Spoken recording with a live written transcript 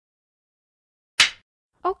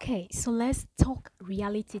Okay, so let's talk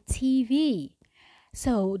reality TV.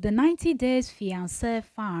 So the 90 Days Fiance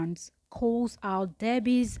fans calls out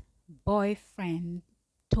Debbie's boyfriend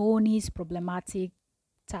Tony's problematic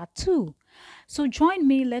tattoo. So join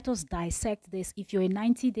me, let us dissect this. If you're a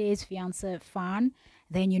 90 Days Fiance fan,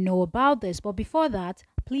 then you know about this. But before that,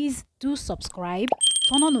 please do subscribe,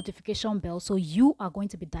 turn on notification bell so you are going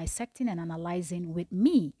to be dissecting and analyzing with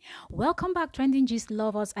me. Welcome back, Trending Gist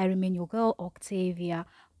lovers. I remain your girl, Octavia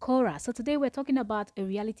Cora. So today we're talking about a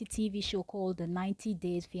reality TV show called The 90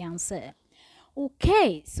 Days Fiance.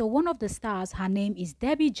 Okay, so one of the stars, her name is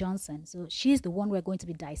Debbie Johnson. So she's the one we're going to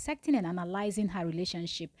be dissecting and analyzing her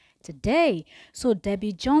relationship today. So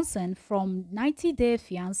Debbie Johnson from 90 Day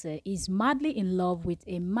Fiance is madly in love with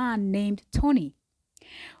a man named Tony,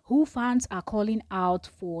 who fans are calling out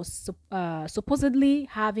for supposedly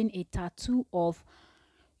having a tattoo of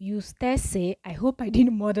Eustace. I hope I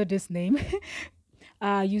didn't murder this name.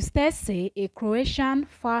 Eustace, a Croatian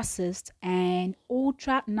fascist and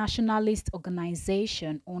ultra-nationalist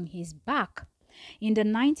organization, on his back. In the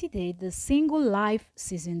 90 Day, The Single Life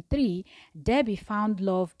Season 3, Debbie found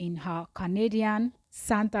love in her Canadian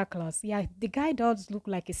Santa Claus. Yeah, the guy does look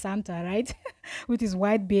like a Santa, right? With his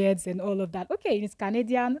white beards and all of that. Okay, it's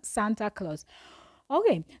Canadian Santa Claus.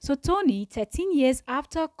 Okay, so Tony, 13 years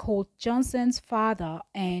after Colt Johnson's father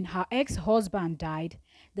and her ex-husband died,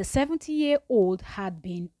 the 70-year-old had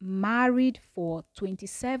been married for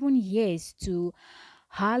 27 years to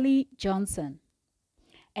Harley Johnson.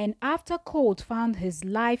 And after Colt found his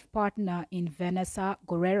life partner in Vanessa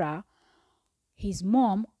Guerrera, his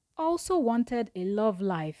mom also wanted a love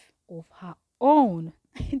life of her own.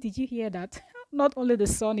 Did you hear that? Not only the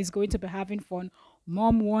son is going to be having fun,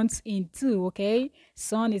 mom wants in too, okay?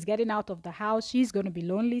 Son is getting out of the house. She's going to be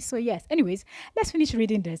lonely. So, yes. Anyways, let's finish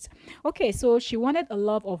reading this. Okay, so she wanted a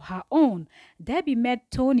love of her own. Debbie met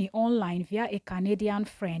Tony online via a Canadian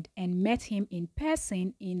friend and met him in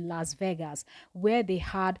person in Las Vegas, where they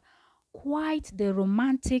had quite the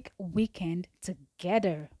romantic weekend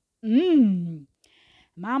together.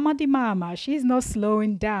 Mama di mama, she's not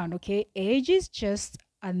slowing down, okay? Age is just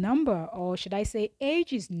a number, or should I say,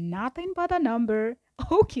 age is nothing but a number.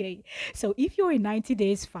 Okay, so if you're a 90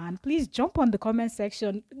 Days fan, please jump on the comment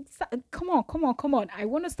section. Come on, come on, come on. I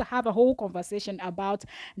want us to have a whole conversation about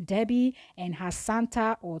Debbie and her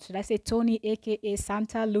Santa, or should I say Tony, aka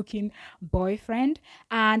Santa looking boyfriend.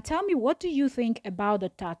 And tell me, what do you think about the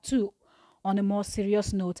tattoo? On a more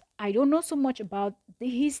serious note, I don't know so much about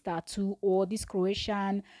his tattoo or this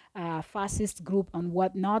Croatian fascist group and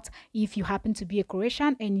whatnot. If you happen to be a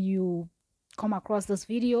Croatian and you come across this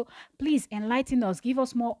video, please enlighten us, give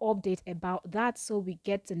us more update about that so we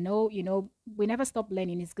get to know. We never stop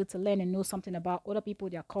learning. It's good to learn and know something about other people,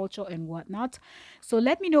 their culture and whatnot. So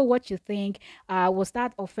let me know what you think. Was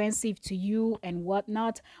that offensive to you and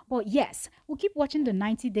whatnot? But yes, we'll keep watching the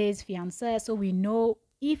 90 Days Fiance so we know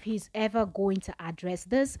if he's ever going to address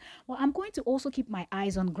this. Well, I'm going to also keep my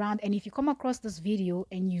eyes on ground, and if you come across this video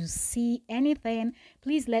and you see anything,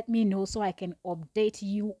 please let me know so I can update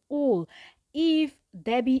you all. If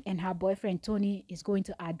Debbie and her boyfriend Tony is going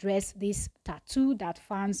to address this tattoo that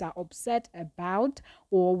fans are upset about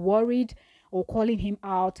or worried or calling him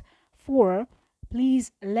out for,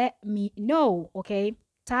 please let me know, okay?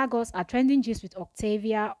 Tag us at Trending Gist with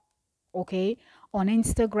Octavia, okay, on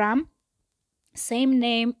Instagram. Same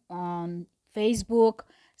name on Facebook,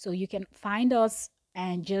 so you can find us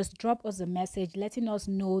and just drop us a message letting us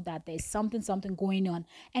know that there's something going on.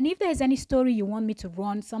 And if there's any story you want me to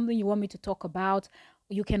run, something you want me to talk about,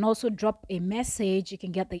 you can also drop a message. You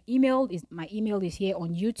can get the email. My email is here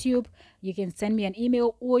on YouTube. You can send me an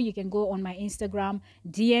email, or you can go on my Instagram,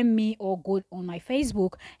 DM me, or go on my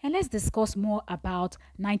Facebook, and let's discuss more about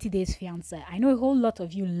 90 Days Fiance. I know a whole lot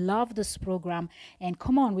of you love this program, and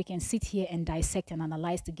come on, we can sit here and dissect and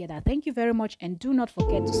analyze together. Thank you very much, and do not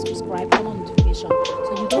forget to subscribe, turn on notification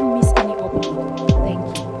so you don't miss any upload.